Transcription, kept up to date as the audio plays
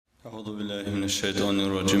أعوذ بالله من الشيطان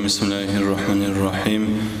الرجيم بسم الله الرحمن الرحيم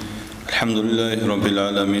الحمد لله رب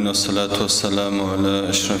العالمين والصلاة والسلام على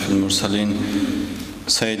أشرف المرسلين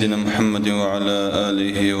سيدنا محمد وعلى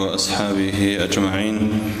آله وأصحابه أجمعين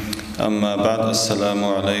أما بعد السلام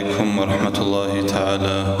عليكم ورحمة الله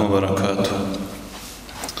تعالى وبركاته.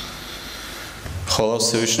 Хвала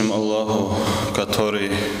Всевышнему Аллаху,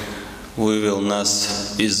 который вывел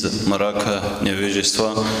нас из мрака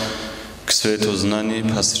невежества к свету знаний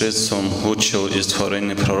посредством лучшего из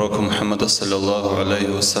творений пророка Мухаммада саллаллаху алейхи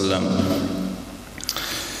вассалям,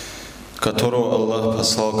 которого Аллах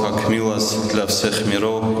послал как милость для всех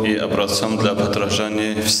миров и образцом для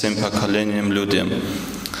подражания всем поколениям людям.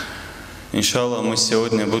 Иншаллах, мы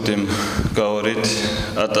сегодня будем говорить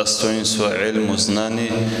о достоинстве ильму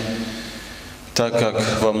знаний, так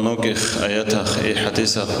как во многих аятах и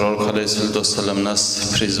хадисах пророк алейхиссалям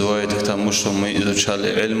нас призывает к тому, что мы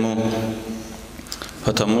изучали ильму,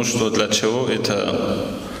 потому что для чего это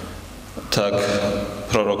так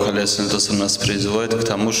пророк алейхиссалям нас призывает к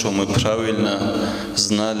тому, что мы правильно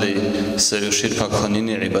знали совершить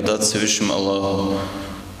поклонение и ибадат Всевышнему Аллаху.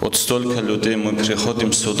 Вот столько людей мы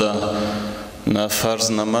приходим сюда на фарз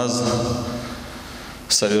намаз,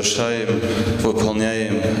 совершаем,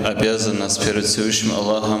 выполняем обязанность перед Всевышним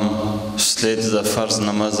Аллахом, вслед за фарз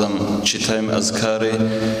намазом читаем азкары,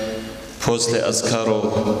 после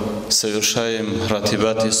азкаров совершаем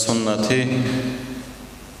ратибаты суннаты.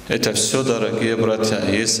 Это все, дорогие братья,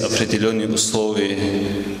 есть определенные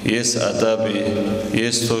условия, есть адабы,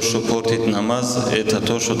 есть то, что портит намаз, это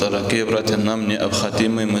то, что, дорогие братья, нам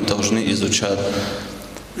необходимо, мы должны изучать.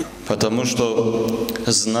 Потому что,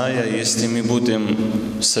 зная, если мы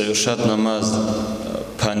будем совершать намаз,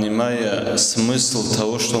 понимая смысл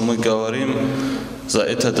того, что мы говорим, за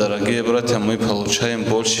это, дорогие братья, мы получаем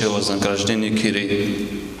большее вознаграждение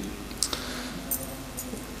кири.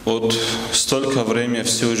 Вот столько времени,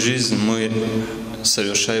 всю жизнь мы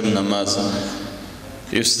совершаем намаз.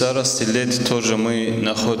 И в старости лет тоже мы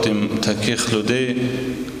находим таких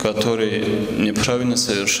людей, которые неправильно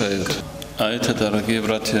совершают. А это, дорогие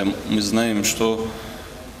братья, мы знаем, что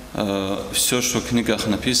все, что в книгах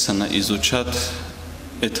написано, изучать,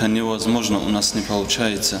 это невозможно, у нас не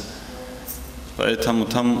получается. Поэтому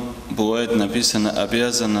там бывает написано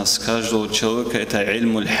обязанность каждого человека, это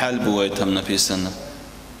ильмуль халь бывает там написано.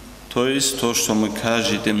 То есть то, что мы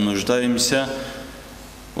каждый день нуждаемся,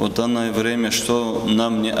 в данное время, что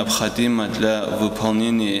нам необходимо для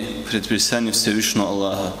выполнения предписаний Всевышнего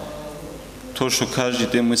Аллаха. То, что каждый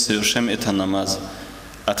день мы совершаем, это намаз.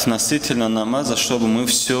 Относительно намаза, чтобы мы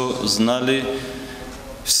все знали,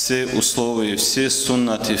 все условия, все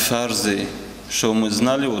суннаты, фарзы, чтобы мы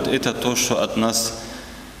знали, вот это то, что от нас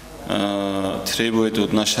требует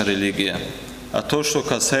вот наша религия. А то, что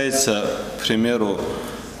касается, к примеру,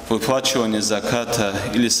 выплачивания заката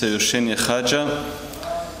или совершения хаджа,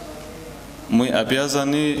 мы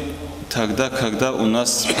обязаны тогда, когда у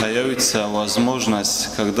нас появится возможность,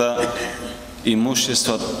 когда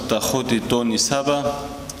имущество доходит до нисаба.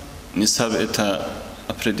 Нисаб – это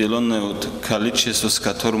определенное вот количество, с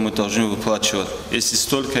которым мы должны выплачивать. Если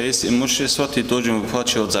столько есть имущества, ты должен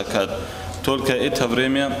выплачивать закат. Только это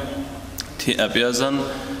время ты обязан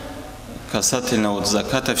касательно вот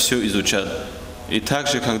заката все изучать. И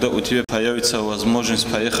также, когда у тебя появится возможность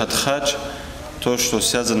поехать в хадж, то, что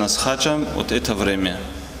связано с хаджем, вот это время.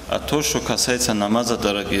 А то, что касается намаза,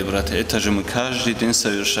 дорогие братья, это же мы каждый день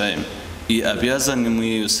совершаем. И обязаны мы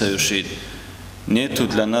ее совершить. Нету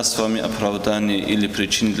для нас с вами оправдания или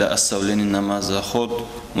причин для оставления намаза. Хоть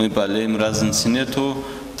мы болеем, разницы нету,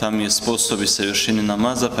 там есть способы совершения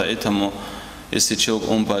намаза, поэтому, если человек,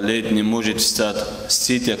 он болеет, не может встать,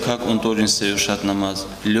 сидя, как он должен совершать намаз.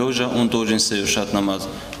 Лежа, он должен совершать намаз.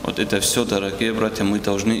 Вот это все, дорогие братья, мы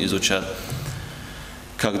должны изучать.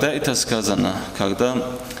 Когда это сказано, когда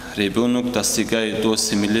ребенок достигает до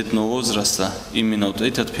 7-летнего возраста, именно вот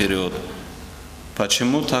этот период.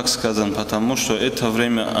 Почему так сказано? Потому что это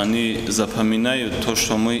время они запоминают то,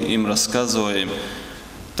 что мы им рассказываем,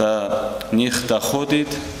 до них доходит,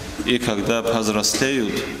 и когда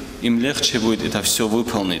повзрослеют, им легче будет это все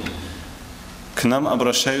выполнить. К нам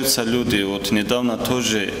обращаются люди, вот недавно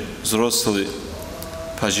тоже взрослый,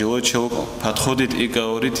 пожилой человек подходит и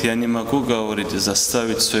говорит: я не могу, говорит,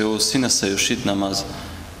 заставить своего сына совершить намаз.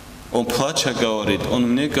 Он плача говорит, он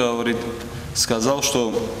мне говорит, сказал,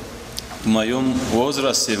 что в моем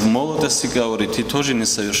возрасте, в молодости, говорит, ты тоже не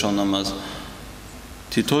совершал намаз.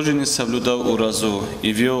 Ты тоже не соблюдал уразу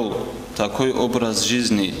и вел такой образ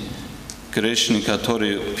жизни, грешный,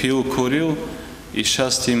 который пил, курил, и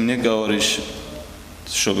сейчас ты мне говоришь,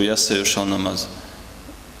 чтобы я совершал намаз.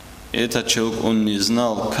 Этот человек, он не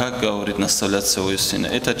знал, как говорит, наставлять своего сына.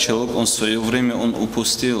 Этот человек, он в свое время он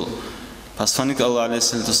упустил. Посланник Аллаха,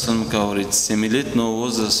 АС-СУННА, говорит, 7-летнего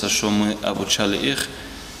возраста, что мы обучали их,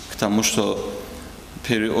 к тому, что в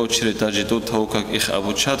первую очередь, даже до того, как их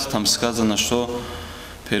обучат, там сказано, что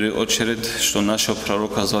в первую очередь, что нашего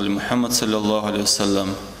пророка звали Мухаммад, саллаллаху алейхи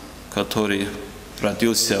вассалям, который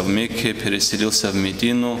родился в Мекке, переселился в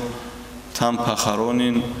Медину, там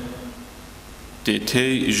похоронен,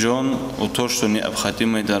 детей, жен, то, что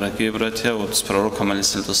необходимо, дорогие братья, вот с пророком,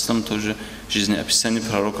 алейхиссалям, тоже жизнеописание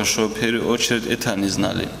пророка, что в первую очередь это они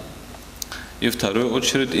знали. И в вторую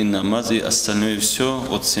очередь и намаз, и остальное все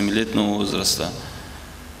от 7-летнего возраста.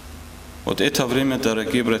 Вот это время,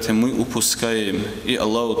 дорогие братья, мы упускаем, и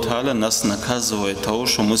Аллах Та'аля нас наказывает того,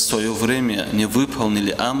 что мы в свое время не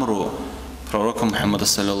выполнили амру пророка Мухаммада,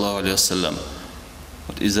 саллаллаху алейхи вассалям.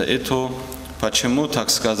 Вот из-за этого, почему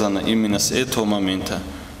так сказано именно с этого момента?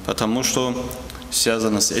 Потому что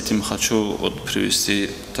связано с этим хочу вот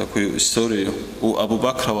привести такую историю. У Абу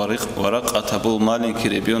Бакра Вараката был маленький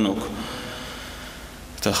ребенок.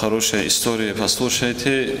 Это хорошая история,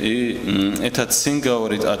 послушайте. И этот сын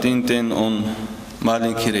говорит, один день он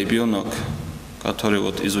маленький ребенок, который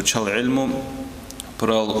вот изучал ильму,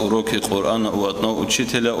 брал уроки Корана у одного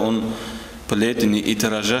учителя, он бледный и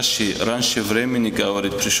дрожащий, раньше времени,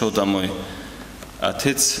 говорит, пришел домой.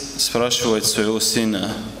 Отец спрашивает своего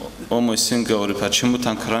сына, о мой сын, говорит, почему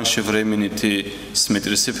так раньше времени ты с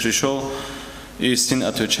медресе пришел? И сын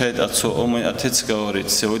отвечает отцу, о мой отец, говорит,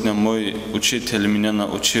 сегодня мой учитель меня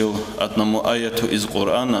научил одному аяту из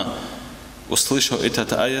Корана. Услышал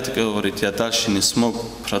этот аят, говорит, я дальше не смог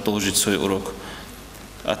продолжить свой урок.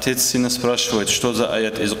 Отец сына спрашивает, что за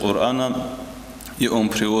аят из Корана, и он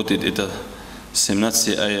приводит это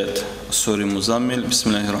 17 аят сури Музаммил,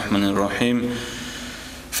 бисмиллахир рахманир рахим.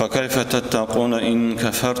 فكيف تتقون إن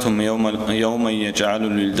كفرتم يوما يجعل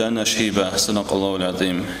الولدان شيبا صدق الله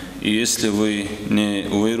العظيم. И если вы не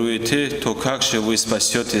уверуете, то как же вы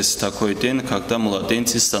спасетесь в такой день, когда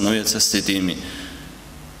младенцы становятся седыми?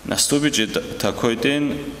 Наступит же такой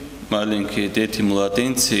день, маленькие дети,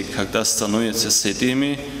 младенцы, когда становятся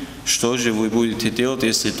седыми, что же вы будете делать,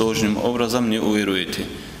 если должным образом не уверуете?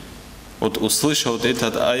 Вот услышал вот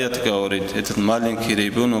этот аят, говорит, этот маленький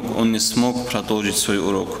ребенок, он не смог продолжить свой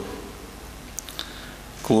урок.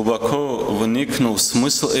 Глубоко вникнув в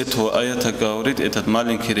смысл этого аята, говорит, этот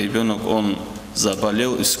маленький ребенок, он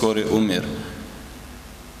заболел и вскоре умер.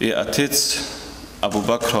 И отец Абу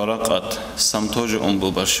Бакр Варакат, сам тоже он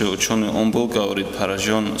был большой ученый, он был, говорит,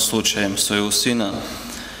 поражен случаем своего сына.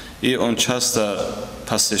 И он часто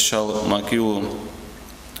посещал могилу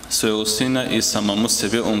своего сына, и самому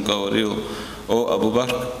себе он говорил, о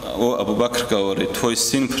Абу Бакр, говорит, твой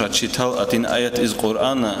сын прочитал один аят из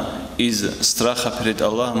Корана, из страха перед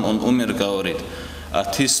Аллахом он умер, говорит, а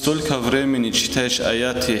ты столько времени читаешь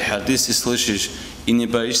аяты, хадисы слышишь, и не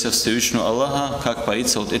боишься Всевышнего Аллаха, как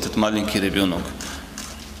боится вот этот маленький ребенок.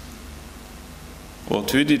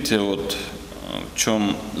 Вот видите, вот в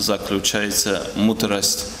чем заключается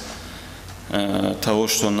мудрость того,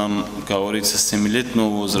 что нам говорится с 7-летнего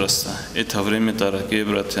возраста. Это время, дорогие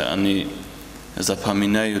братья, они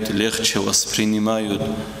запоминают, легче воспринимают.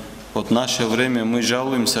 Вот в наше время мы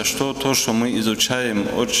жалуемся, что то, что мы изучаем,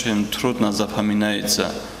 очень трудно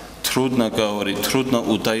запоминается, трудно говорить, трудно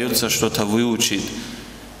удается что-то выучить.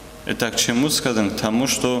 Это к чему сказано? К тому,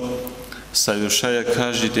 что совершая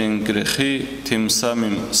каждый день грехи, тем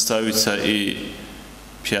самым ставится и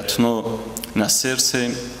пятно на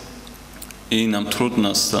сердце, и нам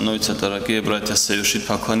трудно становится, дорогие братья, совершить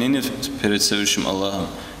поклонение перед Всевышним Аллахом.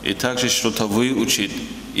 И также что-то выучить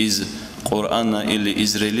из Корана или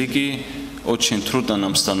из религии очень трудно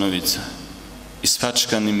нам становится.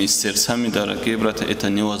 Испачканными сердцами, дорогие братья, это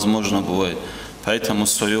невозможно бывает. Поэтому в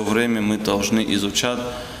свое время мы должны изучать,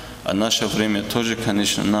 а наше время тоже,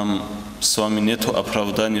 конечно, нам с вами нет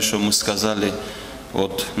оправдания, что мы сказали,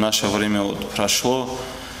 вот наше время вот прошло,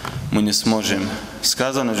 мы не сможем.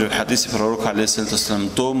 Сказано же в хадисе пророка, алейхиссалям,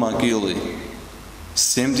 до могилы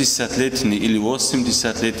 70-летний или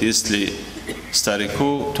 80 лет, если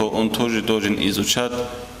старику, то он тоже должен изучать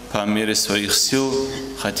по мере своих сил,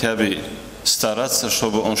 хотя бы стараться,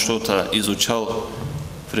 чтобы он что-то изучал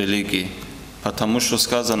в религии. Потому что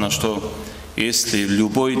сказано, что если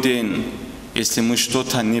любой день, если мы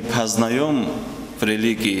что-то не познаем в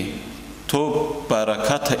религии, то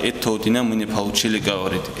бараката этого дня мы не получили,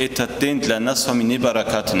 говорит. Этот день для нас с вами не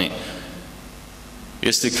баракатный.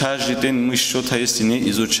 Если каждый день мы что-то, если не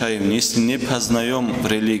изучаем, если не познаем в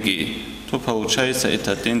религии, то получается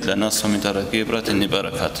этот день для нас с вами, дорогие братья, не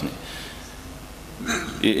баракатный.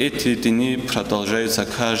 И эти дни продолжаются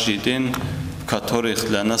каждый день, в которых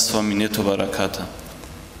для нас с вами нет бараката.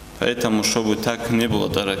 Поэтому, чтобы так не было,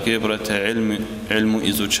 дорогие братья, ильму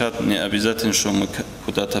изучать, не обязательно, что мы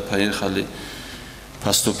куда-то поехали,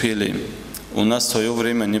 поступили. У нас в свое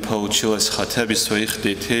время не получилось хотя бы своих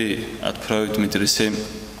детей отправить в медресе,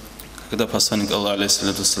 когда посланник Аллаха,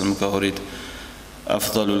 алейхиссалям, говорит,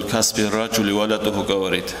 «Афдалуль касби раджули валядуху»,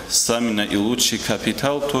 говорит, самый наилучший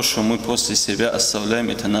капитал, то, что мы после себя оставляем,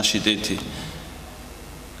 это наши дети.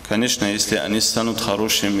 Конечно, если они станут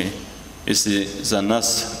хорошими, если за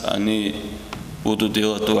нас они будут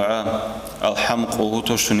делать дуа, алхамку,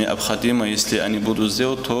 то, что необходимо, если они будут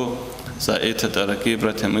сделать, то за это, дорогие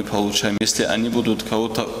братья, мы получаем. Если они будут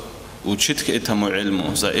кого-то учить к этому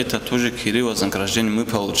ильму, за это тоже кири вознаграждение мы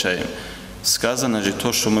получаем. Сказано же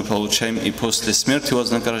то, что мы получаем и после смерти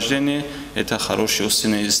вознаграждение, это хорошая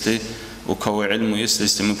усилия, если у кого ильму есть,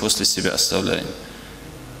 если мы после себя оставляем.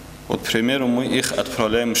 Вот, к примеру, мы их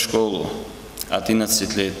отправляем в школу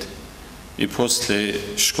 11 лет. И после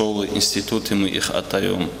школы, института мы их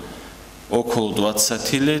отдаем. Около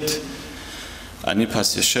 20 лет они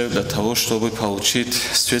посещают для того, чтобы получить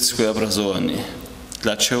светское образование.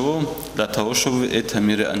 Для чего? Для того, чтобы в этом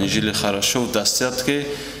мире они жили хорошо, в достатке,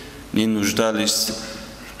 не нуждались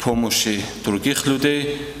в помощи других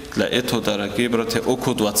людей. Для этого, дорогие братья,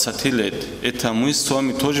 около 20 лет. Это мы с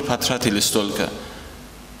вами тоже потратили столько.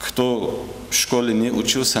 Кто в школе не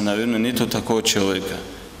учился, наверное, нету такого человека.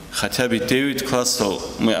 Хотя бы 9 классов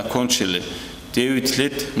мы окончили, 9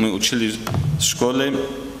 лет мы учились в школе,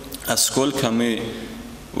 а сколько мы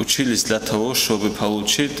учились для того, чтобы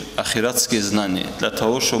получить ахиратские знания, для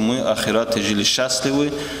того, чтобы мы ахираты жили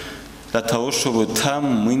счастливы, для того, чтобы там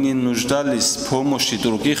мы не нуждались в помощи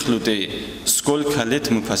других людей. Сколько лет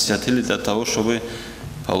мы посвятили для того, чтобы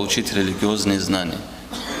получить религиозные знания.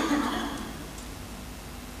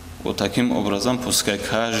 Вот таким образом, пускай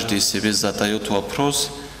каждый себе задает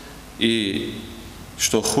вопрос, и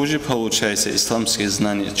что хуже получается исламские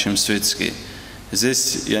знания, чем светские.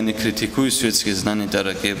 Здесь я не критикую светские знания,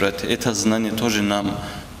 дорогие братья. Это знания тоже нам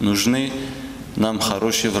нужны, нам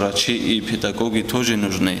хорошие врачи и педагоги тоже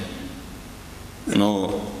нужны.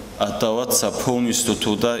 Но отдаваться полностью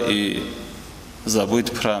туда и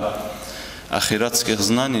забыть про ахиратских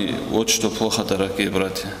знаний, вот что плохо, дорогие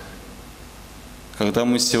братья. Когда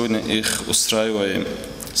мы сегодня их устраиваем,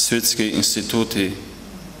 светские институты,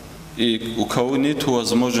 и у кого нет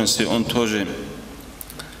возможности, он тоже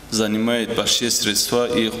занимает большие средства,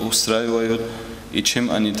 и их устраивают, и чем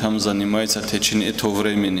они там занимаются в течение этого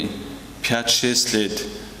времени, 5-6 лет,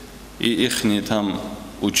 и их не там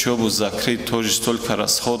учебу закрыть, тоже столько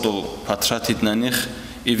расходов потратить на них,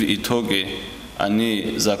 и в итоге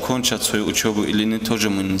они закончат свою учебу или нет, тоже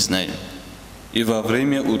мы не знаем. И во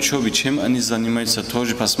время учебы, чем они занимаются,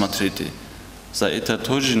 тоже посмотрите. За это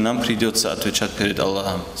тоже нам придется отвечать перед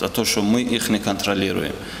Аллахом, за то, что мы их не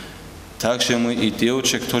контролируем. Также мы и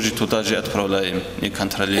девочек тоже туда же отправляем, не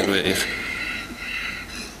контролируя их.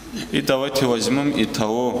 И давайте возьмем и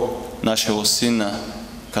того нашего сына,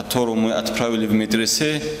 которого мы отправили в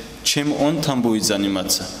медресе, чем он там будет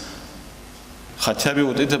заниматься. Хотя бы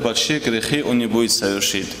вот это большие грехи он не будет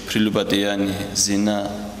совершить, прелюбодеяние, зина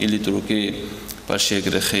или другие большие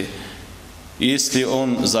грехи. Если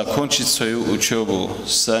он закончит свою учебу,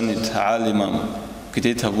 станет алимом,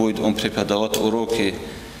 где-то будет он преподавать уроки,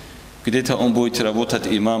 где-то он будет работать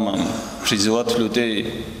имамом, призывать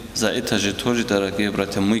людей, за это же тоже, дорогие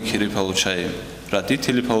братья, мы кири получаем.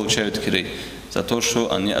 Родители получают кири за то,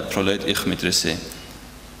 что они отправляют их в медресе.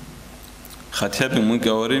 Хотя бы мы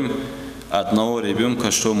говорим одного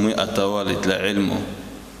ребенка, что мы отдавали для ильму,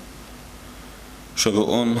 чтобы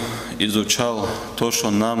он изучал то,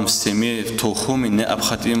 что нам в семье, в тухуме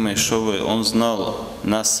необходимо, чтобы он знал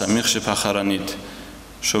нас самих же похоронить,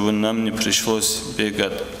 чтобы нам не пришлось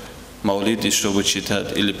бегать маулиды, чтобы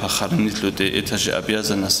читать или похоронить людей. Это же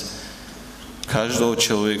обязанность каждого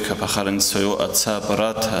человека похоронить своего отца,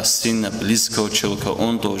 брата, сына, близкого человека,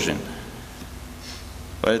 он должен.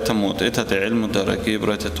 Поэтому вот этот ильм, дорогие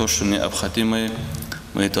братья, то, что необходимо,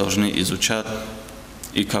 мы должны изучать.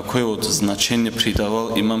 И какое вот значение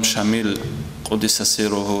придавал имам Шамиль Кудиса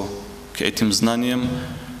Сируху к этим знаниям,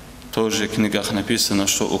 тоже в книгах написано,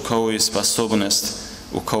 что у кого есть способность,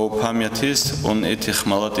 у кого память есть, он этих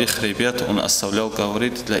молодых ребят, он оставлял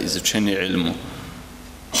говорить для изучения ильму.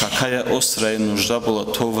 Какая острая нужда была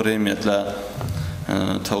в то время для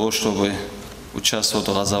того, чтобы участвовать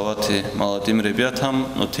в газавате молодым ребятам,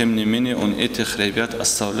 но тем не менее он этих ребят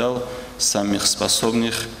оставлял самых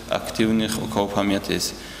способных, активных, у кого память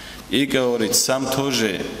есть. И говорит, сам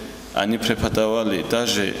тоже они преподавали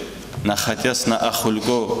даже находясь на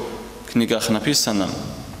Ахульго, в книгах написано,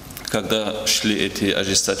 когда шли эти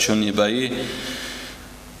ожесточенные бои,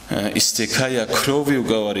 истекая кровью,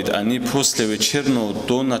 говорит, они после вечернего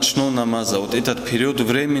до ночного намаза, вот этот период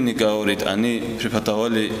времени, говорит, они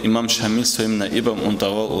преподавали имам Шамиль своим наибам, он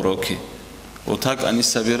давал уроки. Вот так они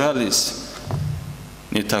собирались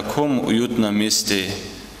не в таком уютном месте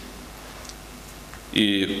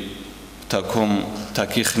и в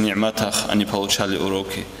таких ни'матах они получали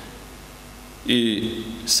уроки. И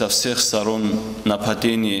со всех сторон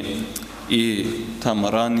нападения, и там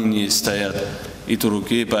раненые стоят, и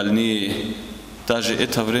другие больные. Даже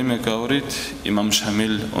это время, говорит, имам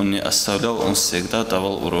Шамиль, он не оставлял, он всегда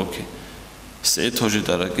давал уроки. Все тоже,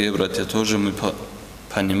 дорогие братья, тоже мы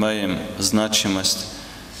понимаем значимость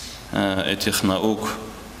этих наук,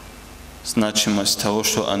 значимость того,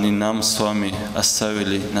 что они нам с вами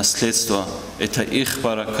оставили наследство. Это их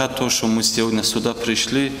баракат, то, что мы сегодня сюда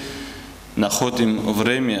пришли, находим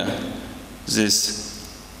время здесь,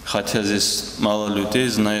 хотя здесь мало людей,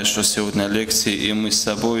 зная, что сегодня лекции, и мы с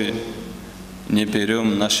собой не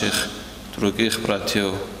берем наших других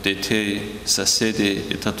братьев, детей, соседей.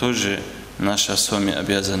 Это тоже наша с вами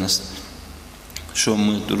обязанность, что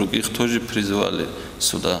мы других тоже призвали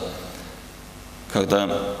сюда.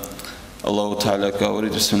 Когда Аллах Та'аля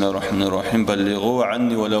говорит, бисмиллахир-рахманир-рахим, баллигу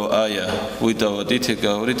анни валау ая, вы доводите,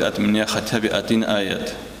 говорит, от меня хотя бы один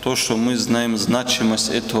аят. То, что мы знаем значимость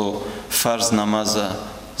этого фарз намаза,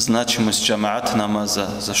 значимость джамаат намаза,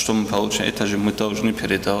 за что мы получаем, это же мы должны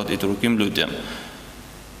передавать и другим людям.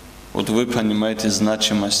 Вот вы понимаете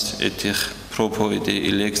значимость этих проповедей и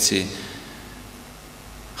лекций,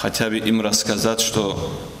 хотя бы им рассказать,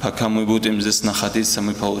 что пока мы будем здесь находиться,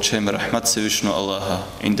 мы получаем рахмат Всевышнего Аллаха.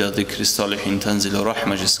 Инда дикри салихин танзилу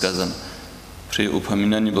рахма же сказано. При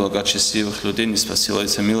упоминании благочестивых людей не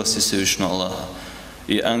спасивается милости Всевышнего Аллаха.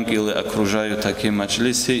 И ангелы окружают такие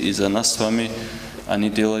маджлисы, и за нас с вами они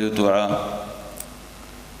делают дуа.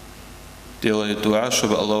 Делают дуа,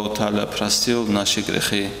 чтобы Аллах Та'аля простил наши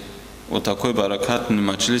грехи. Вот такой баракатный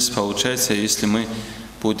маджлис получается, если мы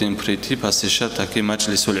будем прийти посещать такие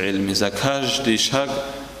маджлисуль ильми. За каждый шаг,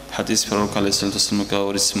 хадис пророка АС-СУННА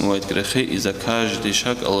говорит, смывает грехи, и за каждый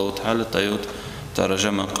шаг Аллах Та'аля дает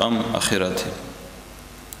дараджа макам ахирати.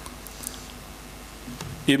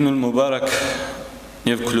 Ибн Мубарак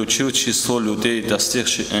не включил число людей,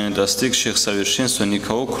 достигших совершенства,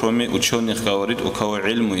 никого, кроме ученых, говорит, у кого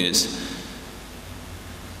ильму есть.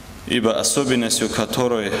 Ибо особенностью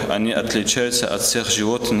которой они отличаются от всех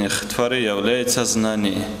животных тварей является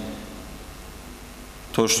знание.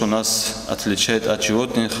 То, что нас отличает от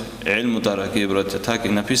животных, ильму, дорогие братья, так и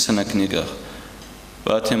написано в книгах.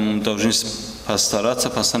 Поэтому мы должны постараться,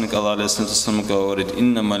 посланник Аллаха АС-СУННА говорит,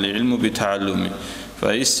 «Иннама ли-ильму би-та'аллуми».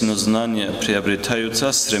 Воистину знания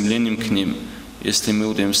приобретаются стремлением к ним. Если мы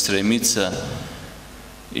будем стремиться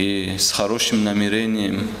и с хорошим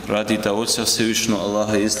намерением ради удовольствия Всевышнего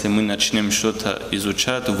Аллаха, если мы начнем что-то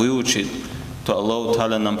изучать, выучить, то Аллах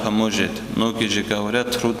Та'аля нам поможет. Многие же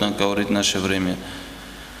говорят, трудно говорить в наше время.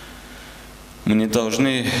 Мы не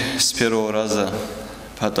должны с первого раза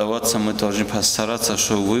подаваться, мы должны постараться,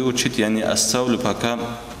 что выучить я не оставлю, пока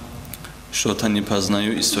что-то не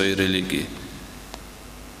познаю из своей религии.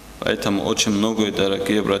 Поэтому очень многое,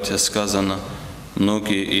 дорогие братья, сказано.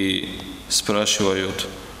 Многие и спрашивают,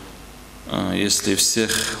 если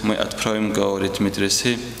всех мы отправим, говорит, в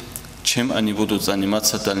медресе, чем они будут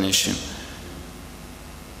заниматься в дальнейшем.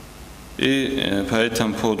 И по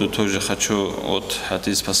этому поводу тоже хочу от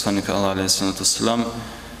хадис посланника Аллаха АС-СУННА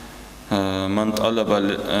 «Ман талаба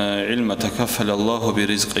ильма такаффаля Аллаху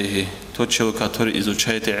биризкихи». Тот человек, который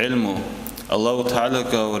изучает ильму, Аллах Та'аля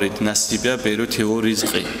говорит, на себя берет его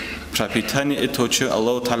ризки. Пропитание этого человека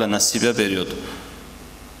Аллах Та'аля на себя берет.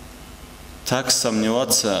 Так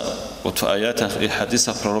сомневаться вот в аятах и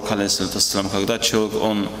хадисах пророка АС-СУННА, когда человек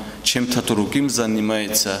он чем-то другим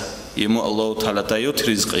занимается, ему Аллах Та'аля дает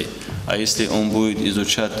ризки. А если он будет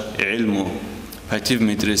изучать ильму, пойти в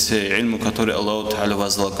медресе, ильму, который Аллах Та'аля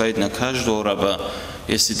возлагает на каждого раба,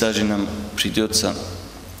 если даже нам придется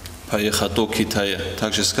поехать до Китая,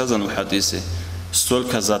 также сказано в хадисе,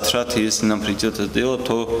 столько затрат, если нам придется делать,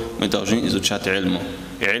 то мы должны изучать ильму.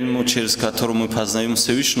 Ильму, через которую мы познаем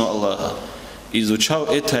Всевышнего Аллаха. Изучал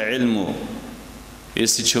это ильму,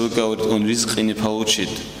 если человек говорит, он ризк не получит,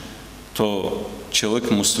 то человек,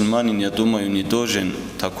 мусульманин, я думаю, не должен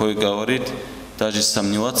такое говорить, даже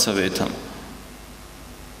сомневаться в этом.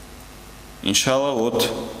 Иншаллах, вот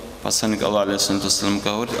посланник Аллаха АС-СУННА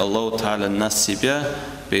говорит, Аллах Та'аля на себя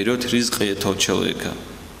берет ризк этого человека.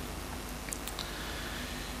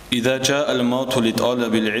 إذا جاء الموت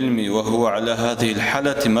لطالب العلم وهو على هذه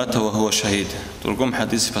الحالة مات وهو شهيد. В другом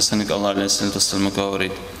хадисе посланник Аллаха алейхиссалям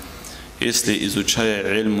говорит: если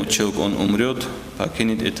изучая ильму человек он умрет,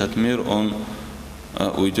 покинет этот мир, он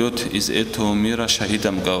уйдет из этого мира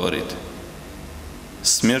шахидом, говорит.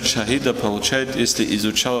 Смерть шахида получает, если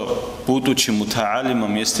изучал, будучи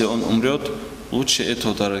мутаалимом, если он умрет, лучше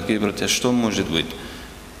этого, дорогие братья, что может быть?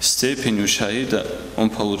 Степенью шахида он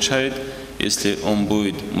получает, если он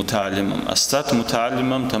будет мутаалимом. А стать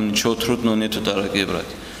мутаалимом, там ничего трудного нету, дорогие братья.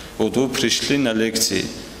 Вот вы пришли на лекции.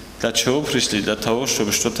 Для чего пришли? Для того,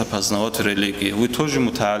 чтобы что-то познавать в религии. Вы тоже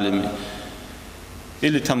мутаалими.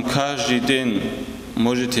 Или там каждый день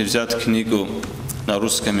можете взять книгу на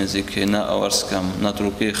русском языке, на аварском, на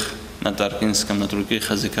других, на даргинском, на других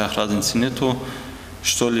языках, разницы нету,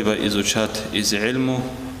 что-либо изучать из ильму,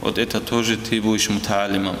 вот это тоже ты будешь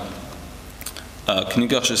мутаалимом. А в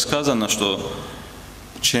книгах же сказано, что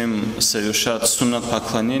чем совершать суннат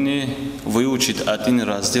поклонение, выучить один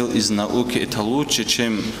раздел из науки, это лучше,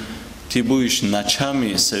 чем ты будешь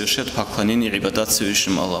ночами совершать поклонение ибадат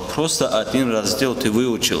Всевышнему Аллаху. Просто один раздел ты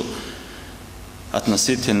выучил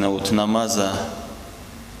относительно вот намаза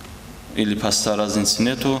или поста, разницы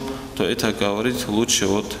нету, то это говорит лучше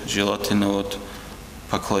вот желательно вот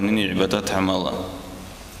поклонение ибадат амала.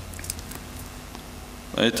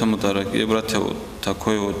 Поэтому, дорогие братья, вот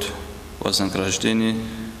такое вот вознаграждение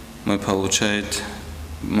мы получаем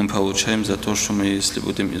за то, что мы, если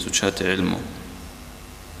будем изучать ильму.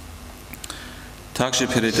 Также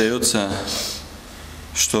передается,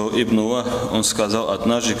 что Ибн Вах, он сказал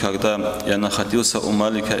однажды, когда я находился у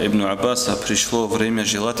Малика Ибн Аббаса, пришло время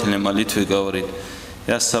желательной молитвы, говорит.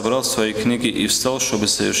 Я собрал свои книги и встал, чтобы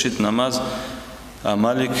совершить намаз, а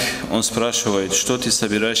Малик, он спрашивает, что ты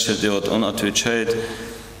собираешься делать? Он отвечает: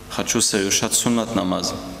 хочу совершать суннат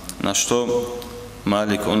намаз. На что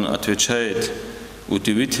Малик, он отвечает,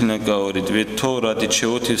 удивительно, говорит, ведь то, ради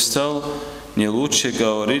чего ты встал, не лучше,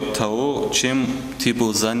 говорит, того, чем ты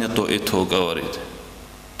был занят до этого, говорит.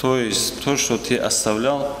 То есть, то, что ты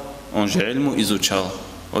оставлял, он же ильму изучал.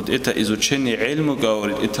 Вот это изучение ильму,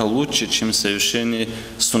 говорит, это лучше, чем совершение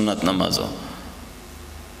суннат намаза.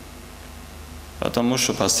 Потому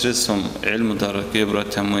что посредством ильму, дорогие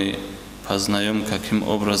братья, мы познаем, каким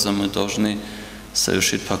образом мы должны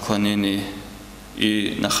совершить поклонение.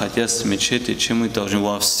 И находясь в мечети, чем мы должны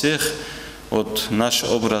во всех, вот наш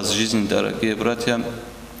образ жизни, дорогие братья,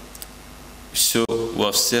 все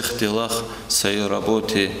во всех делах своей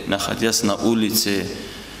работы, находясь на улице,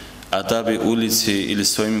 адабе улицы или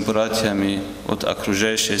своими братьями, вот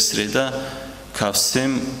окружающая среда, ко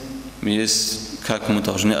всем есть, как мы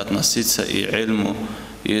должны относиться, и ильму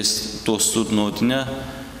есть до судного дня.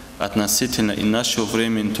 Относительно и нашего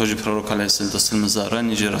времени тоже пророк алейхиссалям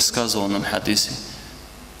заранее же рассказывал нам хадисы.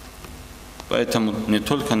 Поэтому не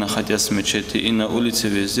только находясь в мечети, и на улице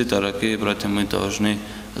везде, дорогие братья, мы должны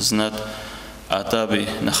знать адабы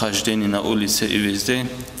нахождения на улице и везде,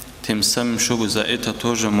 тем самым, чтобы за это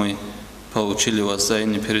тоже мы получили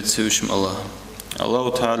воздаяние перед Всевышним Аллахом.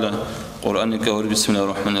 Аллаху Та'аля в Коране говорит: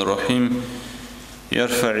 бисмиллахир рахманир рахим,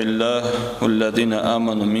 يرفع الله الذين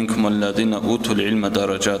آمنوا منكم الذين أوتوا العلم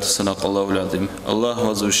درجات. صدق الله العظيم. Аллах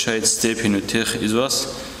возвышает степень тех из вас,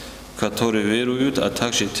 которые веруют, а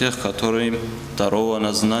также тех, которым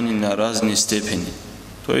даровано знание на разные степени.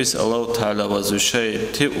 То есть Аллах Та'аля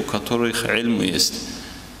возвышает тех, у которых ильм есть.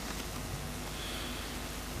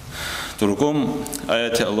 В другом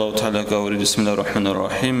аяте Аллах Та'аля говорит: бисмиллахир рахманир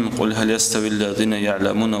рахим, قُلْ هَلْ يَسْتَوِي الَّذِينَ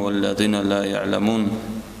يَعْلَمُونَ وَالَّذِينَ لَا يَعْلَمُونَ.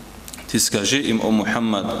 Ты скажи им, о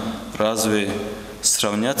Мухаммад, разве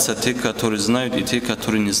сравнятся те, которые знают, и те,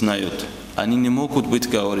 которые не знают? Они не могут быть,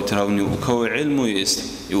 говорит, равны. У кого ильму есть,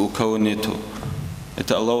 и у кого нету.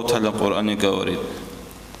 Это Аллах Та'аля в Коране говорит.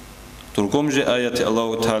 В другом же аяте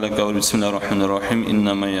Аллах Та'аля говорит: бисмиллахир рахманир рахим,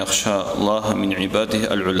 иннама яхша Аллаха мин ибадихи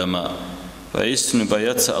аль-уляма. Поистину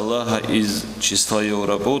боятся Аллаха из числа его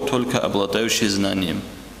рабов только обладающие знанием.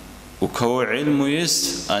 У кого ильму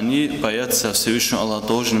есть, они боятся Всевышнего Аллаха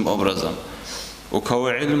должным образом. У кого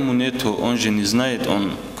ильму нету, он же не знает,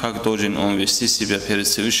 как должен он вести себя перед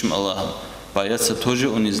Всевышним Аллахом. Бояться тоже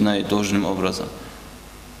он не знает должным образом.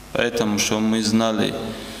 Поэтому, что мы знали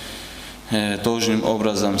должным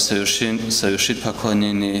образом совершить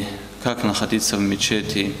поклонение, как находиться в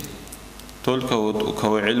мечети, только вот у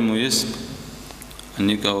кого ильму есть,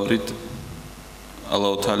 они говорят,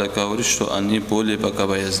 Аллах Та'аля говорит, что они более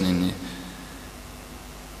богобоязненные.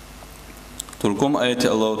 В другом аяте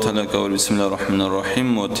Аллах Та'аля говорит: бисмиллахир рахманир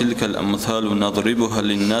рахим, «Ва тилка аль-амталу надрибуха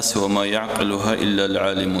лин-наси ва ма я'қилуха илля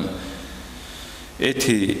аль-алимун».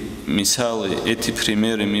 Эти мисалы, эти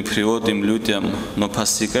примеры мы приводим людям, но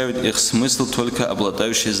постигают их смысл только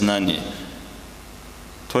обладающие знаний.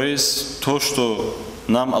 То есть то, что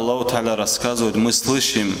нам Аллах Та'аля рассказывает, мы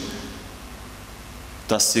слышим,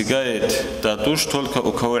 достигает до душ только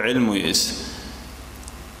у кого ильму есть.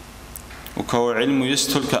 У кого ильму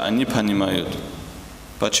есть, только они понимают.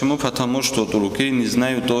 Почему? Потому что другие не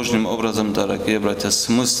знают должным образом, дорогие братья,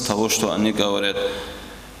 смысл того, что они говорят.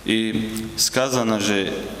 И сказано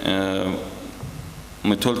же,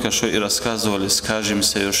 мы только что и рассказывали, с каждым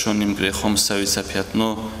совершенным грехом ставится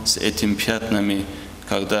пятно, с этими пятнами,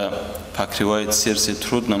 когда покрывает сердце,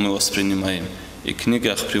 трудно мы воспринимаем. И в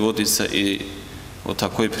книгах приводится и вот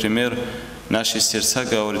такой пример. Наши сердца,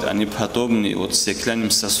 говорят, они подобны вот стеклянным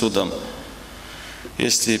сосудам.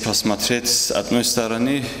 Если посмотреть с одной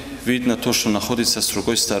стороны, видно то, что находится с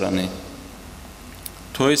другой стороны.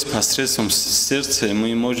 То есть посредством сердца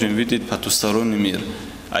мы можем видеть потусторонний мир.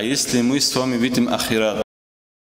 А если мы с вами видим ахират,